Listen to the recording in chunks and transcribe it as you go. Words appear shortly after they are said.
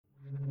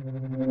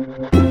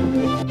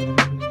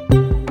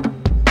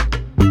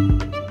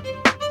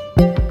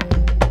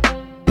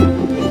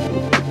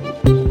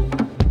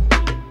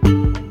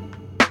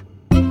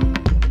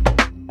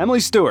Emily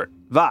Stewart,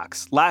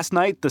 Vox. Last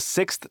night, the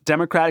 6th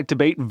Democratic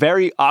debate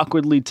very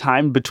awkwardly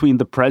timed between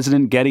the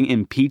president getting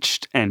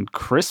impeached and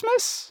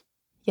Christmas?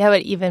 Yeah,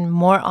 but even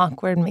more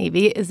awkward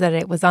maybe is that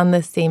it was on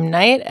the same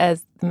night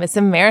as the Miss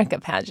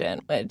America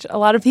pageant, which a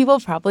lot of people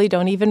probably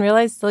don't even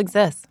realize still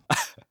exists.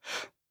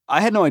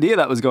 I had no idea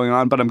that was going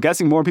on, but I'm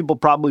guessing more people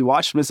probably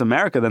watched Miss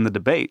America than the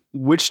debate.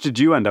 Which did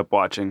you end up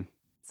watching?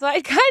 So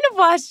I kind of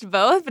watched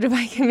both, but if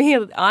I can be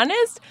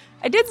honest,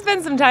 I did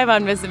spend some time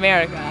on Miss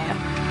America.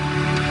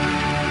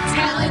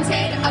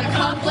 Talented,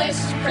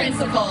 accomplished,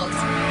 principled.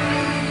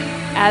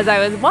 As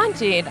I was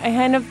watching, I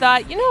kind of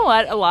thought, you know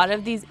what? A lot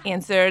of these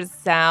answers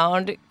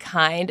sound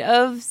kind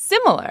of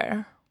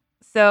similar.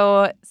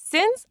 So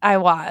since I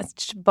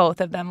watched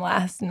both of them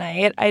last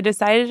night, I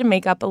decided to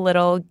make up a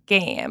little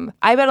game.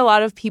 I bet a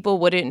lot of people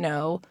wouldn't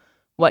know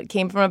what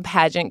came from a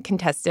pageant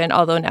contestant,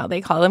 although now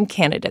they call them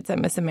candidates at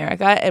Miss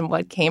America, and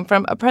what came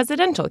from a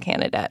presidential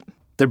candidate.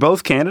 They're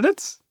both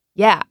candidates?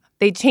 Yeah,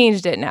 they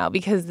changed it now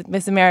because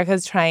Miss America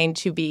is trying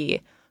to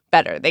be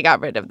better. They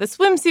got rid of the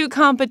swimsuit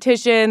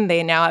competition.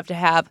 They now have to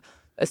have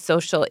a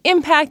social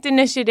impact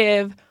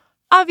initiative.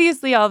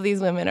 Obviously, all of these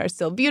women are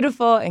still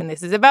beautiful, and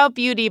this is about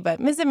beauty, but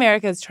Miss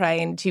America is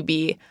trying to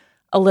be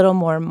a little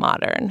more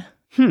modern.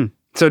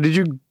 So did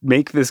you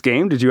make this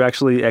game? Did you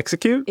actually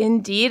execute?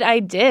 Indeed, I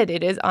did.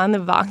 It is on the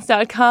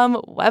Vox.com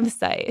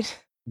website.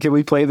 Can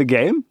we play the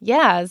game?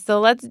 Yeah, so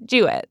let's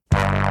do it.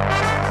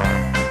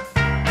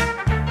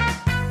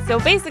 So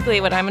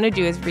basically what I'm going to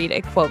do is read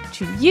a quote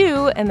to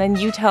you, and then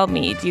you tell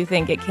me, do you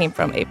think it came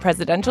from a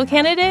presidential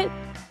candidate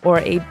or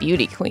a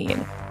beauty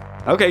queen?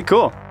 Okay,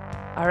 cool.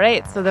 All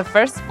right, so the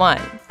first one.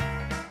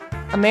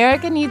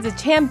 America needs a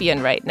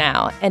champion right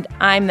now, and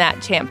I'm that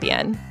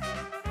champion.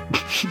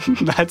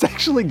 That's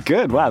actually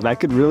good. Wow, that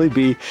could really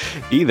be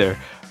either.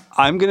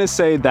 I'm going to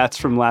say that's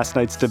from last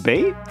night's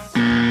debate.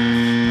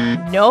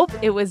 Nope,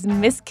 it was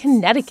Miss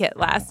Connecticut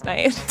last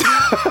night.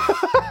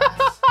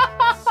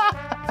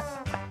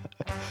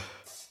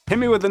 Hit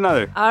me with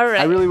another. All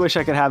right. I really wish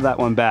I could have that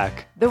one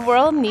back. The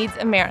world needs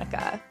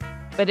America,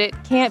 but it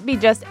can't be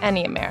just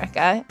any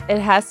America. It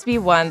has to be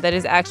one that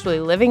is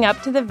actually living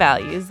up to the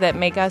values that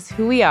make us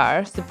who we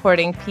are,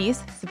 supporting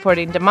peace,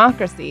 supporting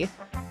democracy,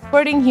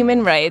 supporting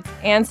human rights,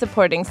 and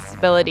supporting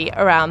stability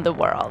around the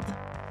world.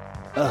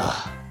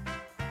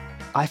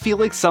 I feel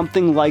like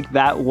something like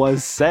that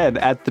was said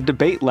at the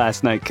debate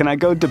last night. Can I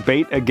go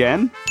debate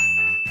again?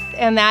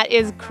 And that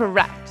is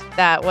correct.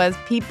 That was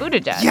Pete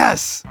Buttigieg.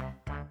 Yes!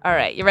 All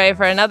right, you ready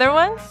for another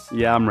one?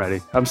 Yeah, I'm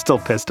ready. I'm still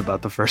pissed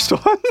about the first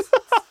one.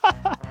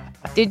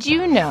 Did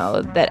you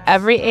know that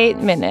every 8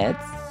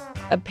 minutes,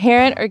 a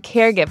parent or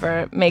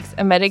caregiver makes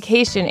a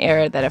medication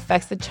error that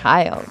affects a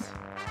child?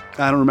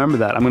 I don't remember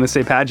that. I'm going to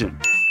say pageant.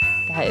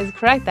 That is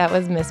correct. That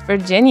was Miss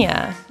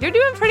Virginia. You're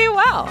doing pretty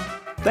well.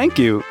 Thank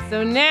you.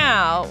 So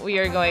now we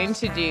are going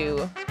to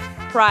do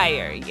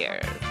prior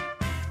years.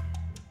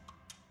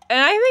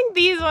 And I think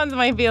these ones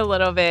might be a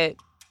little bit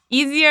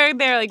easier.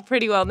 They're like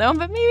pretty well known,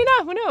 but maybe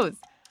not. Who knows?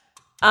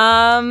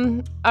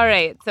 All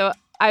right. So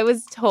I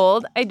was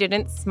told I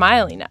didn't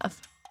smile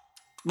enough.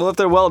 Well, if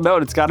they're well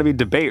known, it's got to be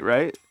debate,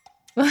 right?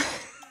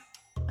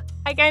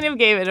 I kind of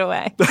gave it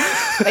away. But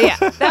yeah,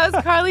 that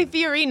was Carly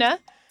Fiorina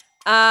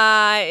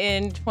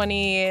in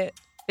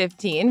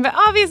 2015. But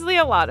obviously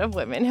a lot of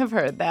women have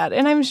heard that,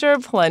 and I'm sure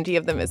plenty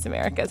of the Miss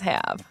Americas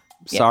have.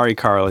 Sorry,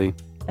 Carly.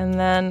 And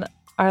then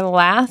our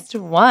last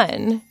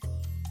one.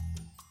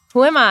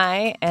 Who am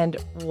I and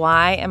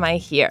why am I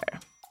here?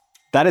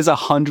 That is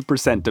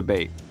 100%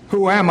 debate.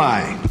 Who am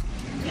I?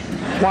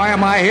 Why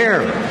am I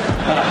here?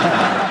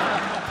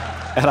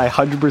 And I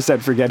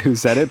 100% forget who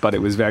said it, but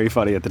it was very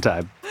funny at the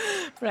time.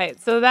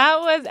 Right. So that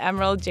was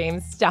Emerald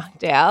James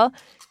Stockdale.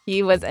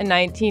 He was a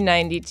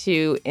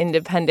 1992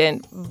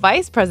 independent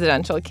vice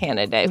presidential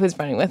candidate who was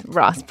running with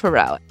Ross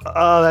Perot.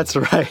 Oh, that's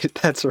right.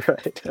 That's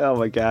right. Oh,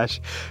 my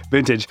gosh.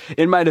 Vintage.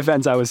 In my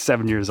defense, I was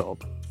 7 years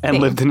old and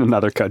lived in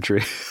another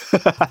country.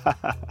 But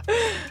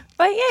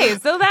yay,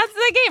 so that's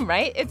the game,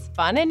 right? It's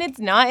fun and it's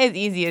not as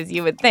easy as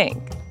you would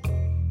think.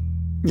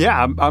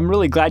 Yeah, I'm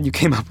really glad you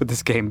came up with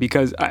this game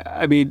because,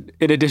 I mean,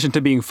 in addition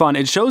to being fun,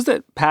 it shows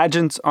that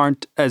pageants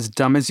aren't as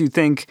dumb as you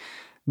think,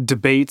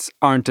 debates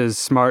aren't as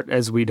smart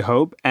as we'd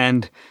hope,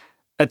 and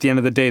at the end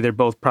of the day, they're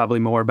both probably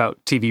more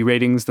about TV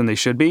ratings than they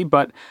should be.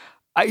 But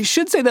I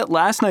should say that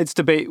last night's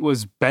debate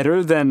was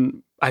better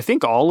than, I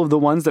think, all of the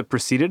ones that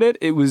preceded it.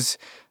 It was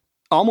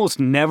almost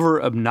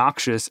never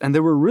obnoxious, and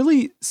there were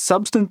really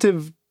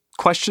substantive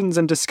questions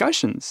and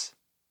discussions.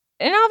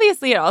 And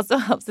obviously, it also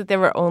helps that there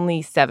were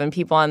only 7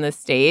 people on the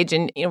stage,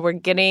 and we're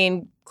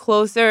getting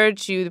closer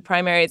to the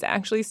primaries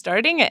actually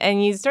starting,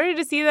 and you started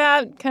to see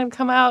that kind of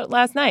come out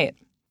last night.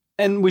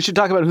 And we should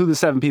talk about who the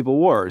 7 people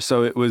were.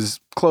 So it was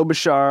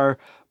Klobuchar,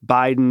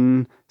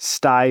 Biden,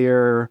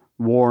 Steyer,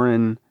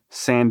 Warren,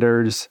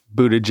 Sanders,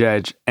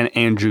 Buttigieg, and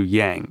Andrew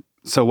Yang.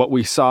 So what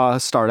we saw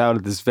start out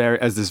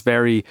as this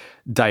very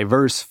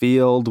diverse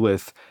field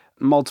with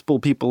multiple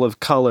people of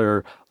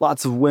color,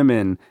 lots of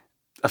women,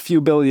 a few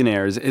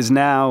billionaires, is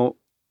now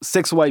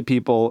 6 white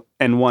people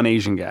and 1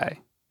 Asian guy.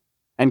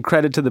 And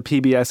credit to the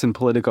PBS and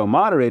Politico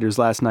moderators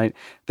last night,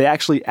 they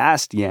actually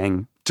asked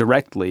Yang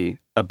directly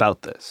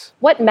about this.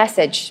 What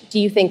message do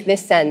you think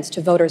this sends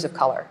to voters of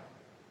color?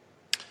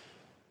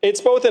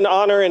 It's both an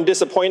honor and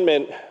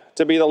disappointment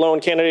to be the lone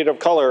candidate of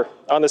color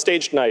on the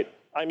stage tonight.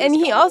 And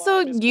he also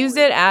used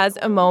it as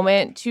a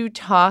moment to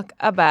talk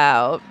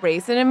about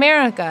race in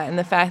America and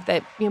the fact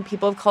that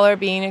people of color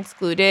being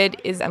excluded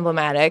is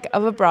emblematic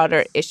of a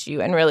broader issue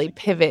and really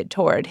pivot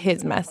toward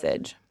his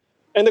message.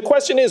 And the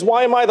question is,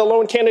 why am I the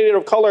lone candidate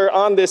of color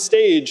on this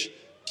stage?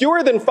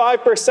 Fewer than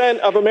 5%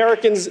 of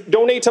Americans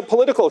donate to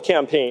political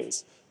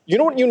campaigns. You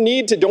know what you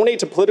need to donate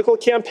to political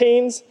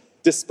campaigns?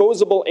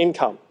 Disposable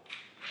income.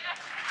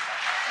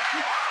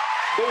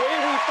 The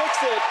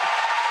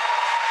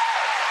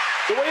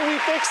way we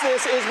fix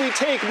this is we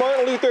take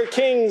Martin Luther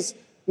King's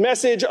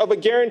message of a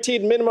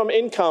guaranteed minimum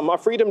income, a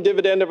freedom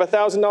dividend of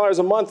 $1,000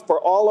 a month for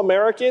all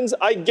Americans.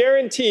 I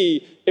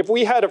guarantee if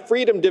we had a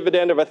freedom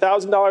dividend of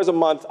 $1,000 a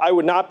month, I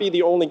would not be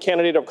the only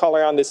candidate of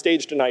color on this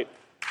stage tonight.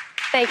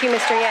 Thank you,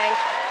 Mr. Yang.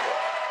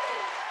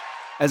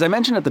 As I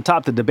mentioned at the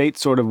top, the debate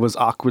sort of was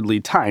awkwardly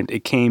timed.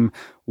 It came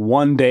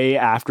one day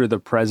after the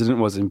president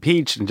was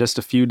impeached and just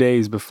a few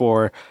days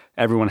before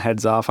everyone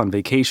heads off on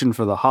vacation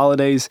for the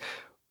holidays.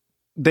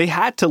 They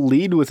had to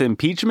lead with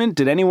impeachment.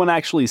 Did anyone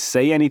actually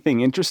say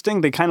anything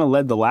interesting? They kind of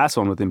led the last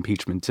one with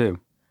impeachment, too.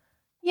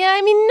 Yeah,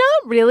 I mean,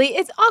 not really.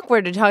 It's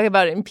awkward to talk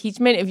about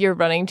impeachment if you're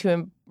running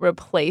to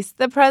replace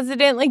the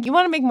president. Like, you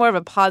want to make more of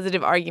a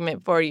positive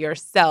argument for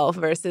yourself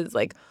versus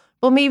like,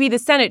 well, maybe the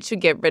Senate should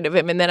get rid of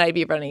him and then I'd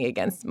be running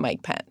against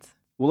Mike Pence.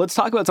 Well, let's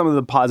talk about some of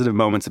the positive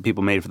moments that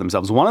people made for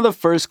themselves. One of the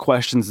first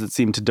questions that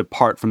seemed to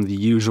depart from the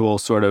usual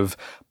sort of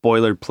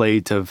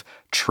boilerplate of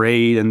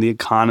trade and the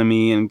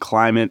economy and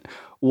climate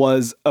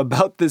was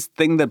about this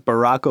thing that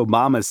Barack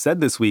Obama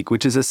said this week,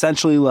 which is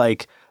essentially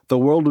like the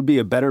world would be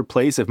a better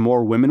place if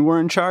more women were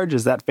in charge.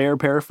 Is that fair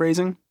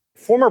paraphrasing?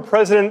 Former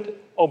President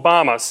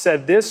Obama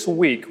said this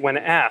week when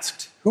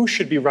asked who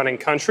should be running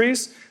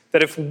countries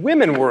that if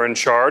women were in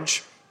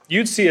charge,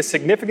 you'd see a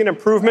significant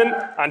improvement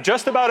on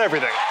just about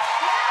everything.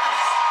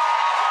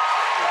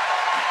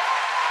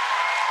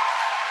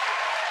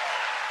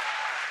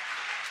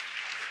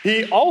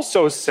 He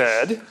also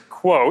said,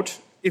 quote,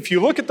 if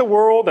you look at the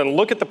world and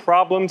look at the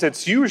problems,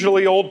 it's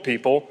usually old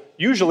people,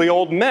 usually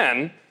old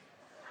men,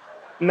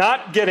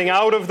 not getting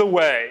out of the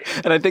way.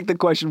 And I think the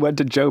question went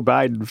to Joe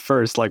Biden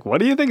first. Like,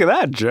 what do you think of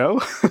that,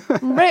 Joe?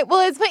 Right.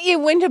 Well, it's funny.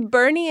 It went to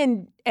Bernie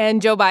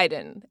and Joe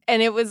Biden.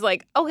 And it was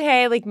like,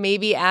 okay, like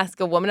maybe ask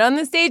a woman on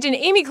the stage. And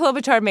Amy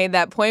Klobuchar made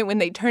that point when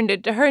they turned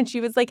it to her. And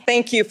she was like,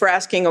 thank you for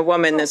asking a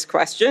woman this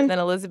question. Then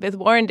Elizabeth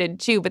Warren did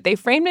too. But they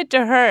framed it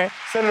to her.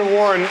 Senator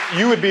Warren,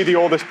 you would be the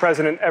oldest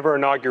president ever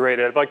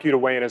inaugurated. I'd like you to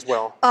weigh in as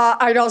well.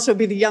 I'd also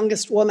be the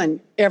youngest woman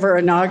ever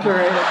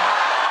inaugurated.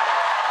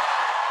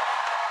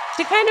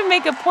 To kind of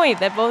make a point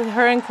that both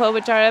her and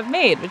Klobuchar have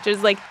made, which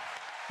is like,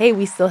 hey,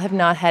 we still have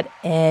not had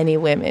any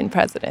women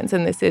presidents,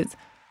 and this is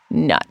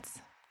nuts.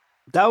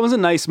 That was a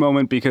nice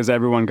moment because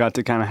everyone got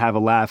to kind of have a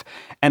laugh.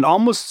 And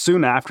almost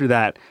soon after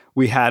that,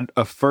 we had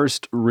a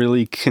first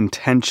really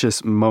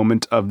contentious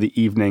moment of the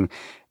evening.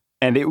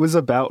 And it was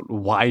about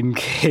wine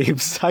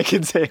caves. I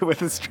can say it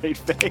with a straight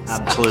face.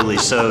 Absolutely.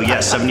 So,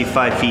 yeah,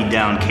 75 feet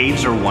down.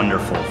 Caves are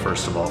wonderful,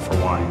 first of all, for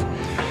wine.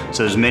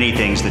 So there's many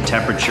things, the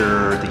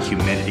temperature, the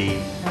humidity.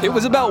 It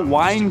was about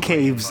wine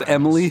caves,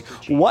 Emily.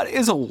 What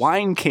is a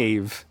wine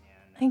cave?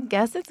 I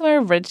guess it's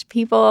where rich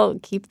people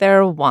keep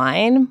their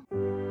wine.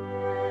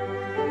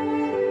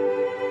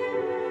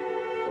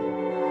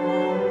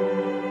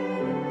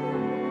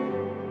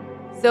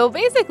 So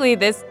basically,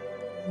 this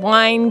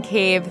wine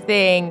cave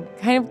thing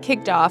kind of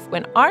kicked off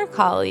when our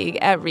colleague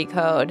at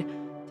Recode,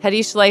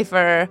 Teddy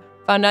Schleifer,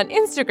 found on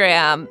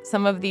Instagram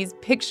some of these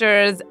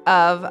pictures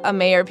of a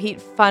Mayor Pete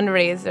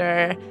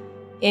fundraiser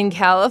in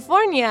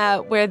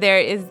California where there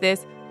is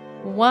this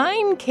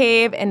wine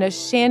cave and a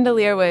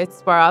chandelier with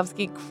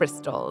Swarovski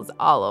crystals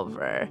all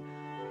over.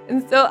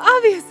 And so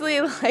obviously,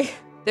 like,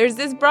 there's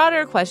this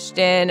broader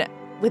question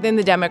within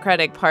the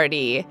Democratic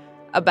Party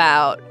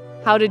about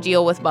how to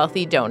deal with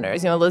wealthy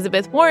donors. You know,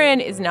 Elizabeth Warren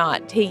is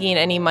not taking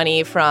any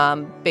money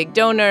from big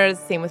donors,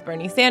 same with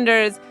Bernie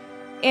Sanders.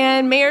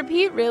 And Mayor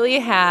Pete really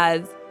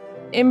has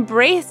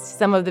embraced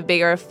some of the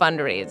bigger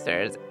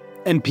fundraisers.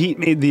 And Pete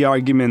made the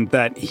argument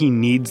that he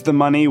needs the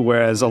money,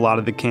 whereas a lot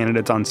of the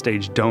candidates on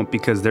stage don't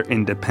because they're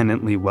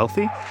independently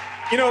wealthy.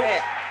 You know,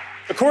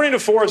 according to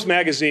Forbes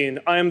magazine,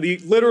 I am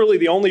literally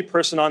the only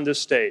person on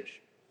this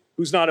stage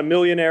who's not a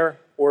millionaire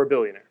or a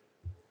billionaire.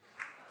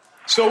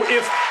 So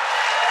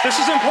this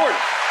is important.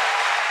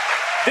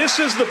 This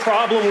is the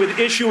problem with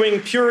issuing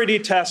purity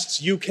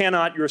tests you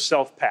cannot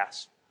yourself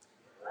pass.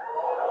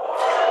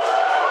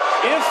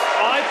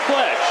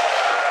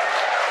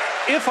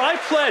 If I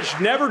pledged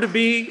never to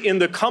be in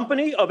the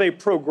company of a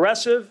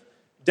progressive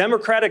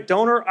Democratic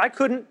donor, I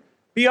couldn't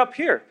be up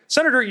here.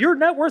 Senator, your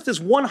net worth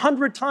is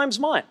 100 times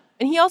mine.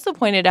 And he also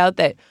pointed out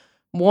that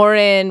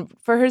Warren,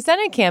 for her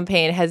Senate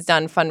campaign, has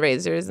done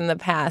fundraisers in the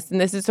past, and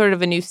this is sort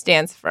of a new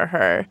stance for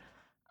her.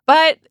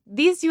 But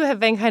these two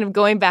have been kind of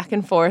going back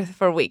and forth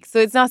for weeks, so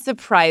it's not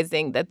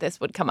surprising that this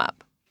would come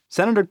up.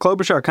 Senator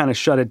Klobuchar kind of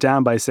shut it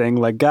down by saying,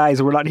 like,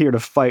 guys, we're not here to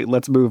fight.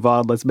 Let's move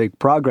on. Let's make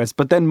progress.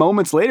 But then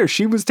moments later,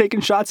 she was taking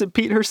shots at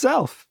Pete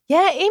herself.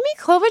 Yeah, Amy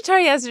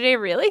Klobuchar yesterday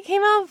really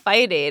came out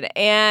fighting,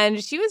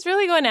 and she was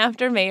really going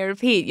after Mayor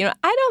Pete. You know,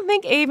 I don't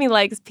think Amy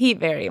likes Pete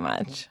very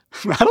much.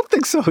 I don't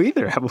think so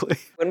either, Emily.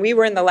 When we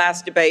were in the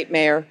last debate,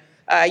 Mayor,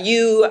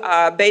 you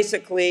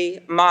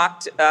basically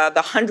mocked the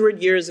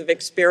 100 years of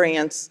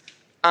experience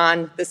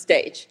on the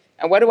stage.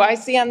 And what do I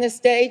see on this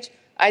stage?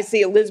 I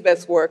see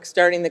Elizabeth's work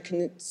starting the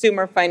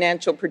Consumer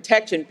Financial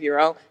Protection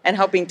Bureau and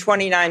helping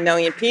 29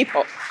 million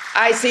people.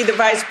 I see the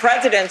vice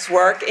president's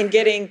work in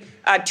getting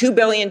 $2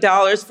 billion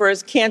for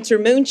his cancer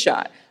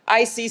moonshot.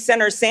 I see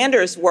Senator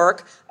Sanders'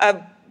 work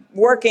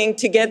working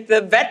to get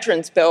the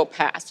veterans bill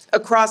passed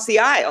across the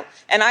aisle.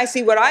 And I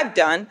see what I've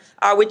done,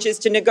 which is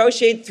to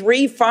negotiate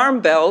 3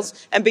 farm bills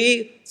and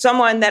be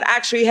someone that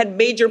actually had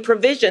major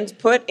provisions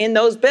put in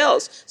those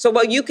bills. So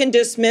while you can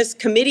dismiss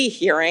committee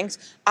hearings,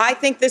 I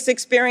think this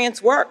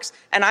experience works.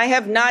 And I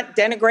have not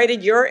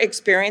denigrated your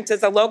experience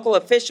as a local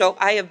official.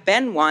 I have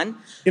been one.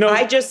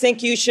 I just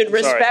think you should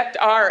respect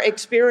our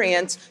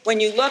experience when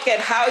you look at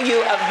how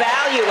you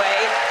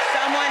evaluate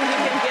someone who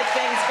can get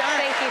things done.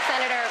 Thank you,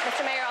 Senator.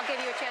 Mr. Mayor, I'll give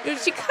you a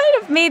chance. She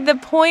kind of made the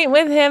point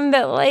with him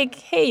that, like,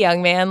 hey,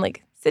 young man,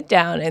 like, sit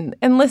down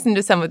and listen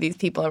to some of these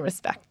people and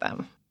respect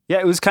them. Yeah,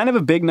 it was kind of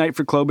a big night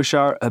for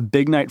Klobuchar, a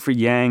big night for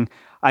Yang.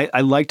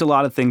 I liked a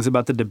lot of things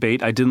about the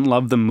debate. I didn't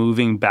love the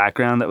moving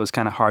background that was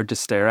kind of hard to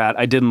stare at.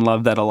 I didn't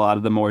love that a lot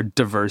of the more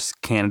diverse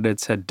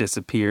candidates had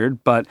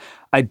disappeared, but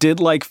I did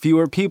like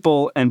fewer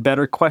people and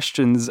better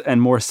questions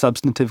and more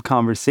substantive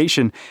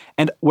conversation.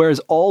 And whereas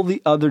all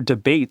the other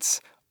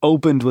debates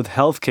opened with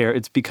healthcare,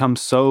 it's become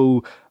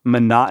so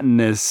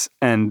monotonous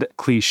and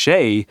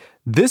cliche.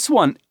 This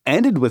one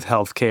ended with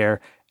healthcare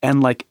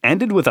and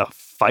ended with a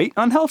fight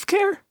on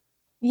healthcare.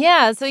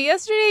 Yeah, so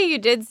yesterday you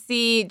did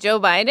see Joe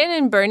Biden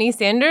and Bernie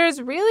Sanders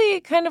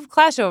really kind of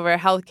clash over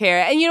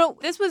healthcare. And,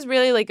 this was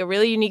really a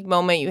really unique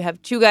moment. You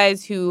have two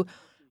guys who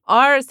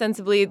are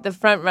ostensibly the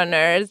front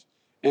runners.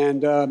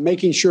 And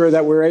making sure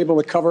that we're able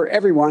to cover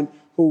everyone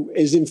who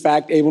is, in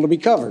fact, able to be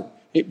covered.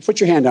 Hey, put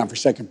your hand down for a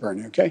second,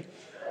 Bernie, okay?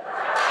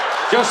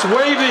 Just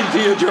waving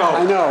to you, Joe.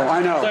 I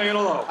know. Saying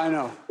hello. I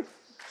know.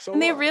 So and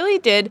they really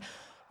did,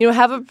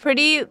 have a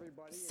pretty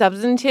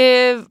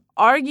substantive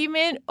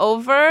argument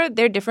over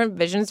their different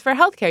visions for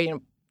healthcare.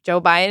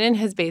 Joe Biden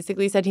has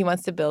basically said he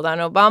wants to build on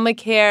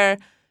Obamacare,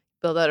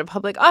 build out a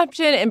public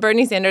option, and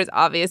Bernie Sanders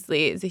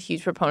obviously is a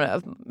huge proponent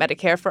of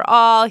Medicare for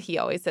all. He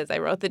always says, I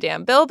wrote the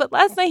damn bill, but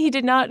last night he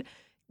did not.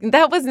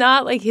 That was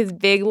not his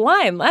big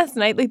line. Last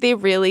night, they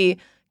really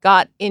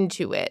got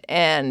into it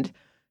and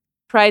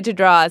tried to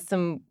draw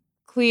some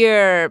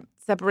clear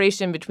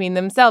separation between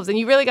themselves. And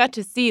you really got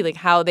to see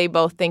how they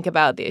both think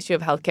about the issue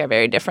of healthcare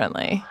very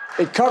differently.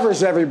 It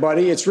covers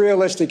everybody. It's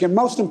realistic. And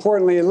most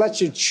importantly, it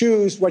lets you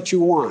choose what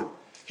you want.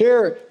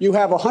 Here, you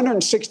have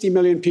 160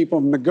 million people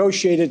who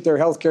negotiated their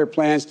health care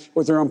plans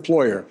with their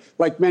employer,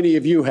 like many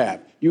of you have.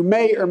 You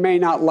may or may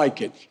not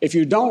like it. If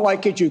you don't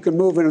like it, you can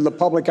move into the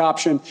public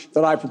option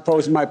that I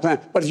propose in my plan.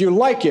 But if you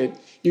like it,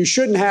 you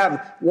shouldn't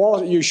have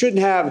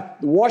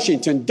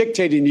Washington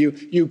dictating to you.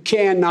 You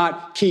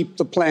cannot keep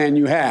the plan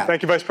you have.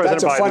 Thank you, Vice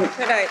President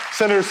Biden.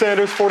 Senator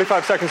Sanders,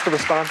 45 seconds to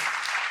respond.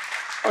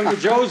 Under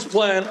Joe's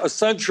plan,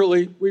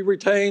 essentially, we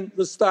retain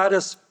the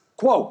status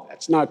quo.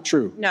 That's not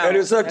true. No, it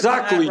is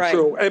exactly right.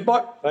 true.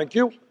 Thank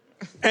you.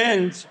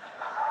 And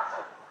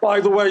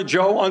by the way,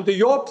 Joe, under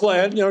your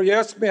plan, you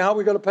asked me how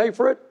we're going to pay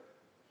for it.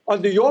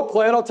 Under your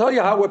plan, I'll tell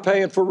you how we're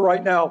paying for it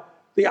right now.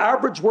 The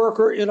average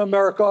worker in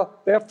America,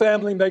 their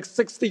family makes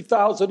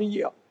 $60,000 a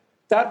year.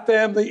 That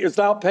family is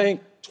now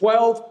paying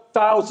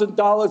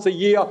 $12,000 a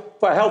year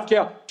for health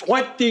care,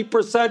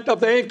 20% of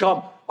their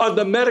income.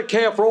 Under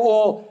Medicare for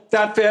all,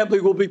 that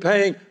family will be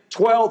paying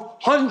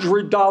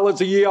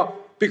 $1,200 a year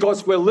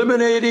because we're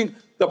eliminating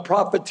the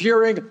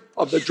profiteering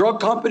of the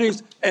drug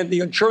companies and the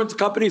insurance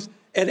companies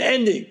and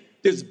ending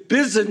this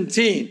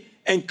Byzantine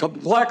and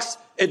complex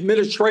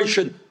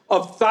administration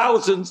of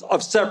thousands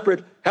of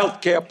separate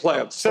healthcare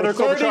plans. Senator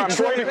Klobuchar, I'm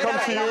going to come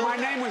to you. My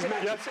name was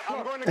mentioned.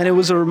 And it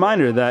was a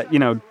reminder that,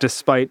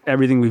 despite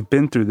everything we've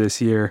been through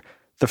this year,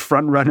 the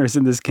front runners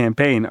in this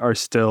campaign are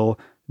still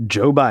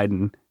Joe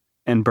Biden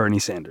and Bernie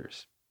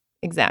Sanders.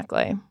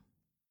 Exactly.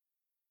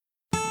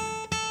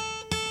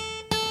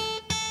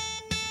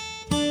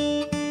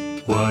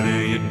 What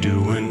are you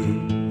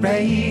doing?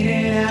 Rating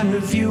and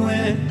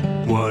reviewing.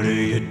 What are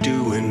you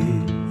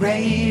doing?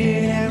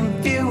 Rating and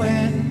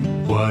reviewing.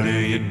 What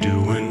are you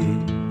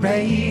doing?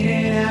 Rating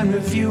and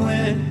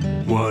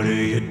reviewing. What are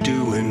you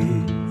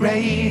doing?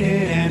 Rating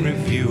and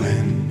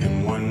reviewing.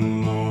 And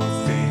one more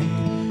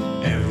thing,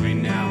 every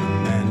now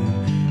and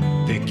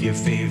then, pick your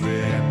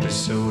favorite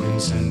episode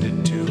and send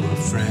it to a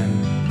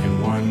friend.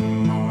 And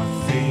one more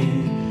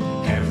thing,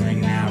 every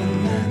now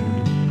and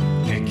then,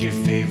 pick your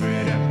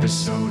favorite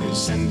episode and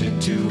send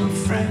it to a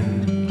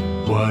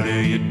friend. What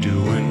are you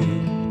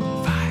doing?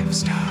 5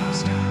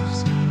 stars.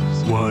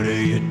 What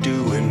are you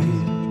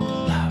doing?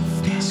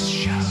 Love this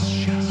show.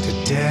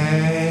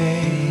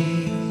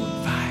 Today,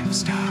 5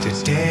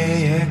 stars.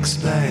 Today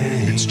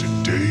Explained. It's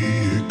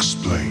Today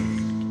Explained.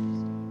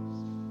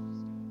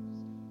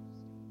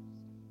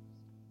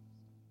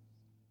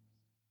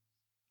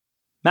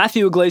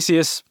 Matthew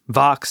Iglesias,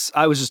 Vox.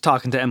 I was just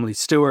talking to Emily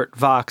Stewart,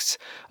 Vox,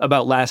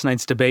 about last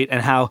night's debate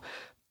and how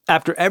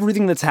after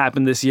everything that's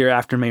happened this year,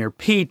 after Mayor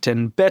Pete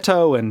and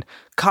Beto and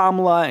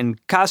Kamala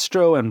and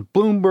Castro and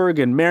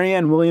Bloomberg and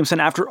Marianne Williamson,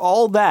 after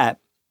all that,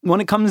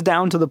 when it comes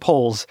down to the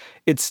polls,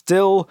 it's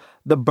still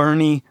the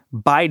Bernie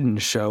Biden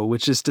show,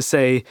 which is to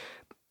say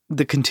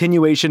the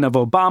continuation of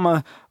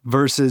Obama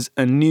versus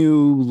a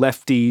new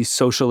lefty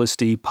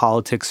socialisty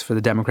politics for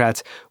the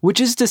Democrats,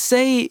 which is to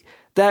say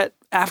that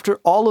after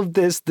all of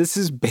this, this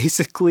is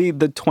basically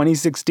the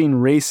 2016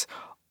 race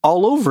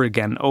all over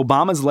again.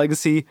 Obama's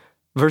legacy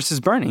versus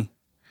Bernie.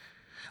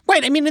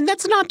 Right. I mean, and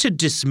that's not to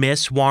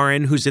dismiss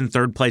Warren, who's in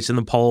third place in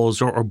the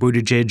polls, or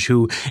Buttigieg,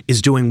 who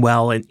is doing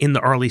well in the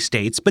early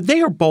states. But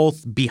they are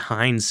both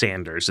behind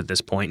Sanders at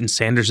this point, and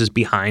Sanders is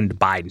behind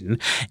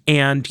Biden.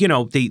 And, you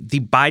know, the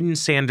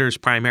Biden-Sanders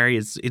primary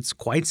it's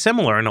quite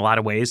similar in a lot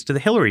of ways to the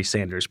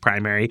Hillary-Sanders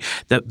primary.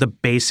 The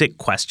basic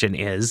question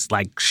is,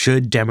 like,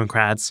 should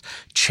Democrats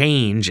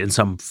change in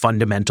some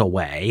fundamental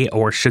way,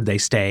 or should they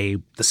stay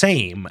the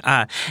same?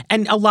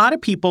 And a lot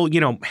of people,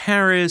 you know,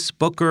 Harris,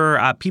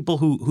 Booker, people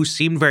who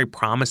seemed very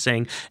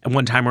promising at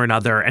one time or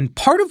another. And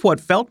part of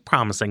what felt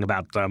promising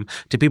about them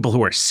to people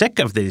who are sick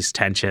of these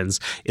tensions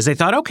is they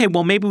thought, okay,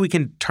 well, maybe we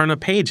can turn a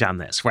page on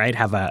this, right?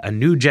 Have a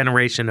new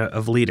generation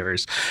of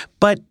leaders.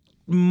 But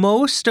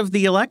most of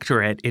the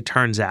electorate, it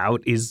turns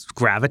out,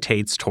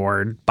 gravitates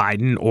toward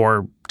Biden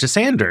or to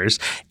Sanders.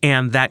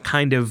 And that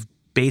kind of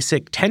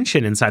basic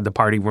tension inside the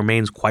party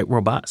remains quite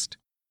robust.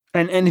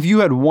 And if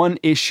you had one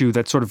issue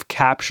that sort of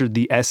captured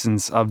the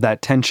essence of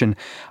that tension,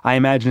 I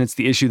imagine it's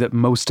the issue that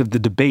most of the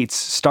debates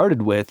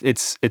started with.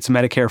 It's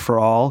Medicare for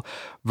all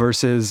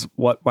versus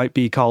what might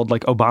be called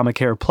like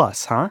Obamacare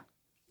Plus, huh?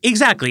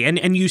 Exactly.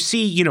 And you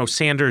see, you know,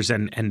 Sanders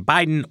and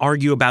Biden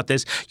argue about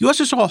this. You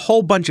also saw a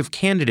whole bunch of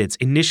candidates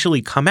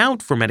initially come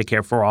out for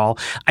Medicare for all,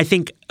 I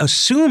think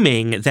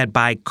assuming that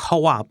by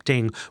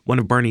co-opting one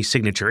of Bernie's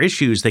signature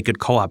issues, they could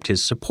co-opt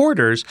his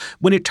supporters,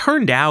 when it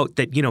turned out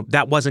that, you know,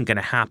 that wasn't going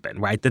to happen,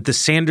 right? That the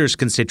Sanders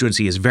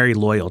constituency is very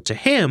loyal to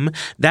him.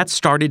 That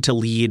started to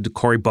lead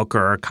Cory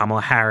Booker,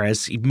 Kamala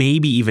Harris,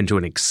 maybe even to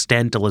an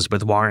extent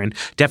Elizabeth Warren,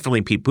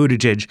 definitely Pete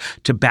Buttigieg,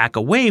 to back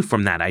away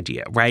from that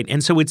idea, right?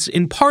 And so it's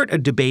in part a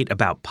debate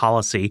about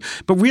policy,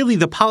 but really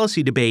the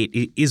policy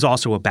debate is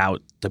also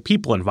about the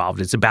people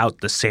involved. It's about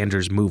the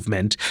Sanders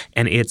movement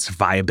and its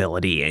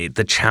viability,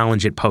 the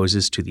challenge it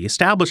poses to the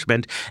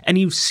establishment. And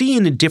you've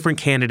seen in different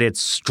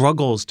candidates'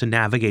 struggles to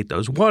navigate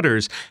those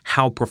waters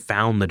how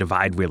profound the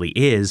divide really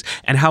is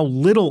and how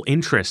little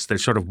interest there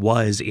sort of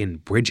was in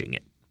bridging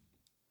it.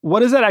 What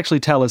does that actually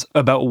tell us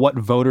about what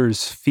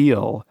voters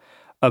feel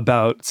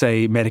about,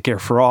 say, Medicare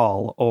for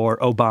All or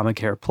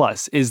Obamacare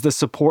Plus? Is the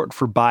support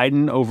for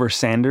Biden over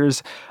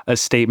Sanders a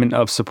statement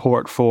of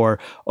support for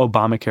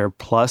Obamacare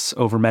Plus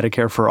over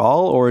Medicare for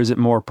All, or is it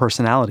more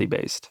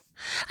personality-based?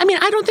 I mean,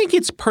 I don't think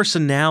it's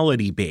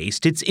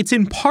personality-based. It's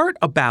in part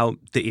about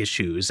the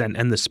issues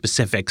and the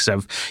specifics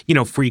of, you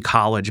know, free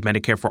college,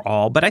 Medicare for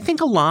all. But I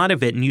think a lot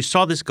of it, and you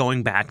saw this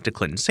going back to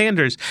Clinton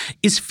Sanders,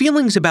 is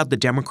feelings about the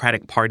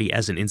Democratic Party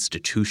as an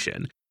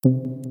institution.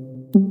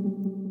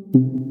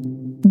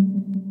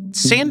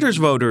 Sanders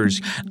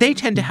voters, they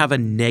tend to have a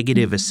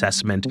negative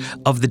assessment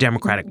of the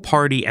Democratic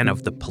Party and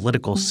of the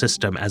political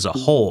system as a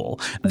whole.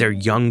 They're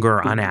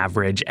younger on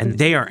average, and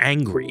they are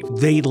angry.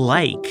 They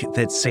like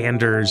that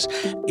Sanders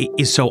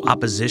is so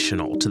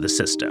oppositional to the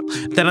system.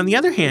 Then on the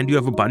other hand, you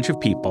have a bunch of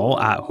people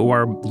who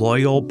are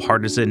loyal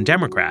partisan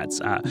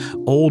Democrats,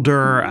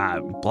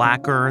 older,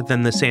 blacker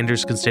than the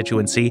Sanders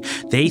constituency.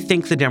 They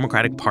think the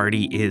Democratic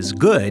Party is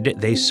good.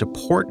 They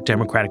support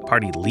Democratic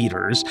Party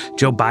leaders.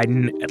 Joe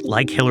Biden,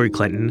 like Hillary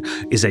Clinton,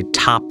 is a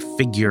top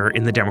figure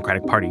in the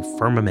Democratic Party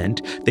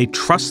firmament. They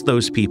trust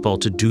those people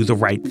to do the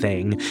right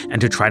thing and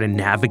to try to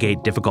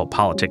navigate difficult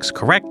politics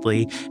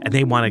correctly, and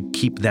they want to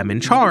keep them in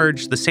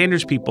charge. The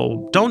Sanders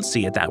people don't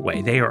see it that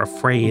way. They are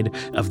afraid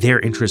of their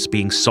interests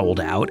being sold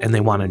out, and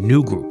they want a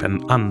new group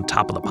on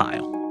top of the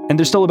pile. And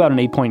there's still about an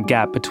 8-point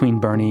gap between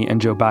Bernie and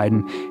Joe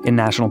Biden in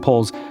national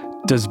polls.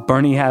 Does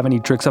Bernie have any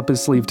tricks up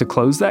his sleeve to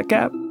close that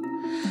gap?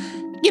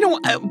 You know,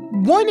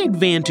 one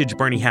advantage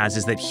Bernie has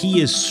is that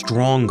he is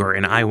stronger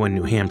in Iowa and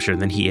New Hampshire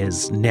than he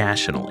is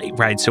nationally,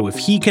 right? So if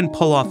he can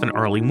pull off an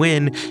early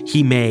win,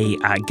 he may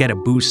get a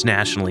boost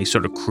nationally,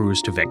 sort of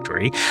cruise to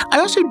victory. I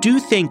also do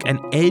think an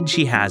edge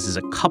he has is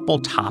a couple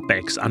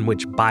topics on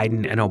which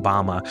Biden and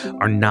Obama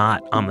are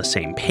not on the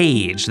same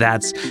page.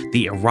 That's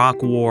the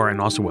Iraq War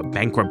and also a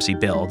bankruptcy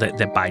bill that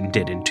Biden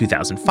did in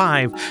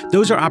 2005.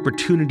 Those are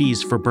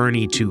opportunities for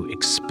Bernie to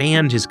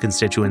expand his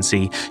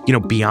constituency, you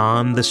know,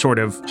 beyond the sort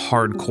of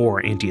hard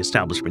hardcore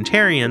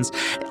anti-establishmentarians.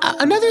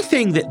 Another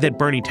thing that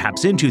Bernie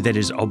taps into that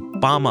is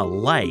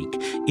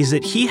Obama-like is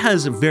that he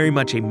has very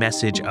much a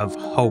message of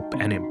hope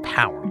and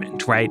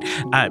empowerment, right?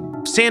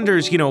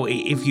 Sanders,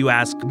 if you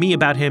ask me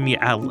about him,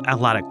 a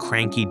lot of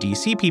cranky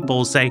DC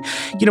people say,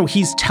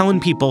 he's telling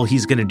people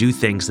he's going to do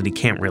things that he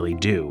can't really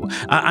do.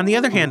 On the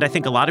other hand, I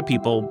think a lot of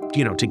people,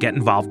 to get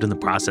involved in the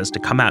process, to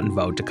come out and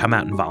vote, to come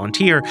out and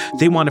volunteer,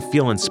 they want to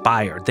feel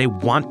inspired. They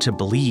want to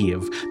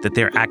believe that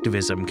their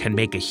activism can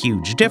make a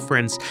huge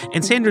difference.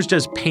 And Sanders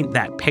does paint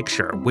that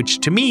picture, which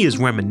to me is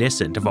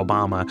reminiscent of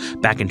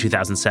Obama back in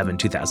 2007,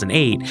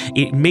 2008.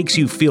 It makes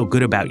you feel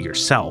good about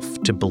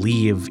yourself to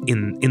believe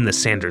in the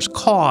Sanders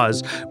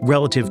cause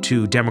relative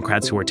to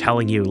Democrats who are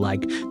telling you,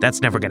 like,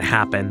 that's never going to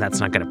happen, that's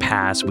not going to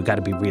pass, we got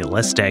to be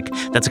realistic.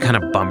 That's a kind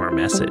of bummer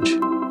message.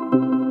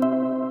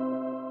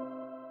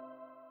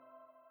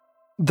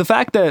 The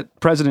fact that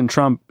President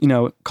Trump,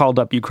 called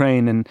up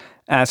Ukraine and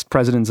asked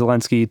President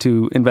Zelensky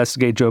to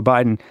investigate Joe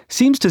Biden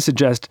seems to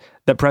suggest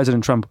that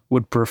President Trump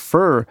would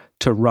prefer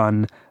to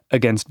run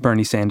against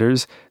Bernie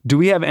Sanders. Do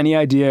we have any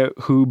idea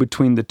who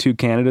between the two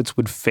candidates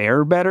would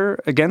fare better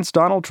against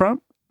Donald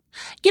Trump?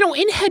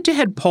 In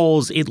head-to-head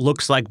polls, it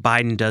looks like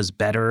Biden does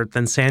better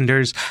than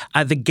Sanders.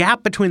 The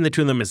gap between the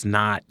two of them is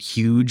not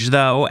huge,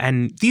 though.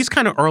 And these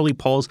kind of early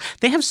polls,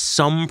 they have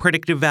some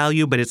predictive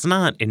value, but it's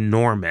not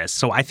enormous.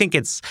 So I think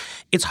it's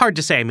hard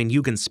to say. I mean,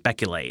 you can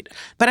speculate.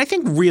 But I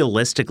think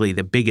realistically,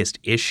 the biggest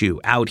issue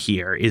out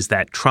here is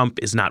that Trump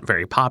is not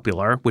very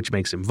popular, which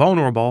makes him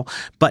vulnerable.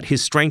 But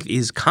his strength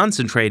is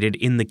concentrated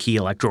in the key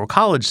electoral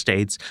college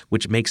states,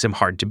 which makes him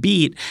hard to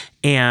beat.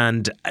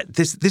 And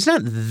there's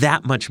not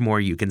that much more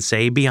you can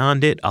say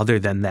beyond it, other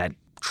than that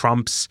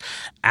Trump's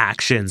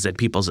actions and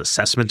people's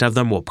assessment of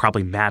them will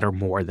probably matter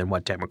more than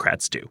what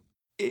Democrats do.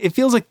 It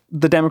feels like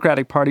the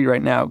Democratic Party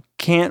right now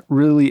can't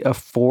really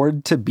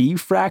afford to be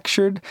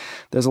fractured.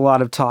 There's a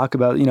lot of talk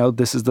about,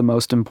 this is the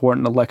most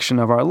important election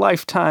of our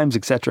lifetimes,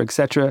 et cetera, et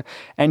cetera.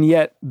 And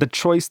yet the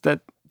choice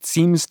that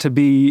seems to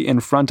be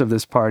in front of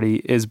this party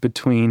is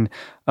between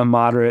a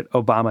moderate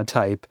Obama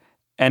type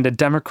and a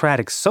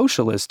Democratic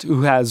socialist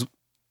who has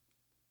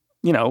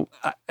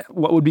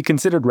what would be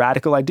considered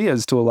radical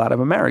ideas to a lot of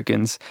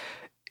Americans.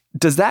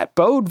 Does that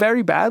bode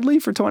very badly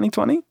for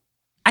 2020?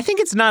 I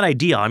think it's not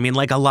ideal. I mean,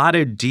 like a lot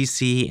of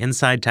DC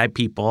inside type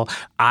people,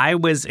 I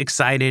was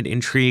excited,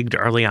 intrigued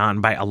early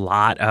on by a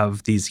lot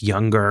of these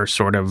younger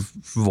sort of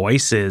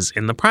voices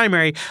in the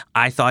primary.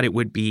 I thought it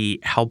would be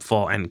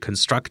helpful and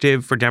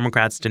constructive for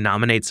Democrats to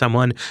nominate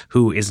someone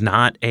who is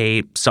not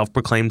a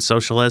self-proclaimed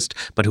socialist,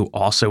 but who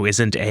also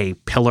isn't a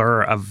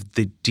pillar of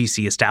the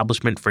DC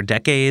establishment for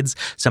decades,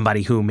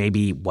 somebody who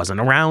maybe wasn't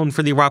around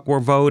for the Iraq War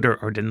vote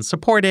or didn't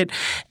support it.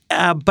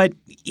 But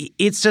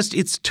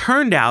it's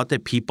turned out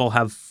that people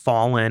have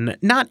fallen,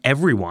 not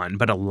everyone,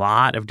 but a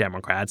lot of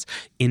Democrats,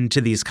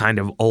 into these kind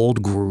of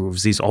old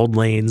grooves, these old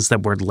lanes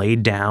that were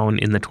laid down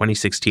in the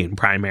 2016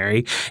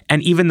 primary.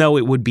 And even though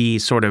it would be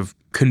sort of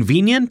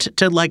convenient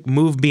to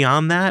move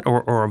beyond that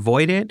or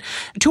avoid it,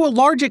 to a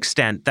large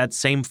extent, that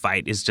same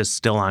fight is just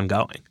still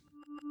ongoing.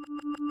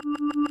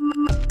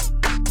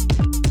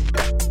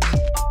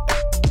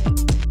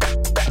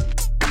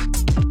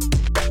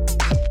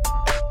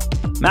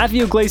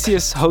 Matthew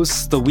Iglesias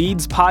hosts the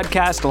Weeds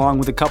podcast along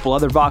with a couple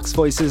other Vox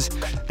voices.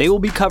 They will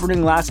be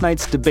covering last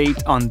night's debate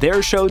on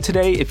their show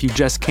today if you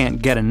just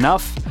can't get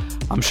enough.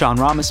 I'm Sean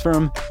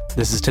Rameswaram.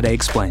 This is Today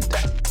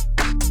Explained.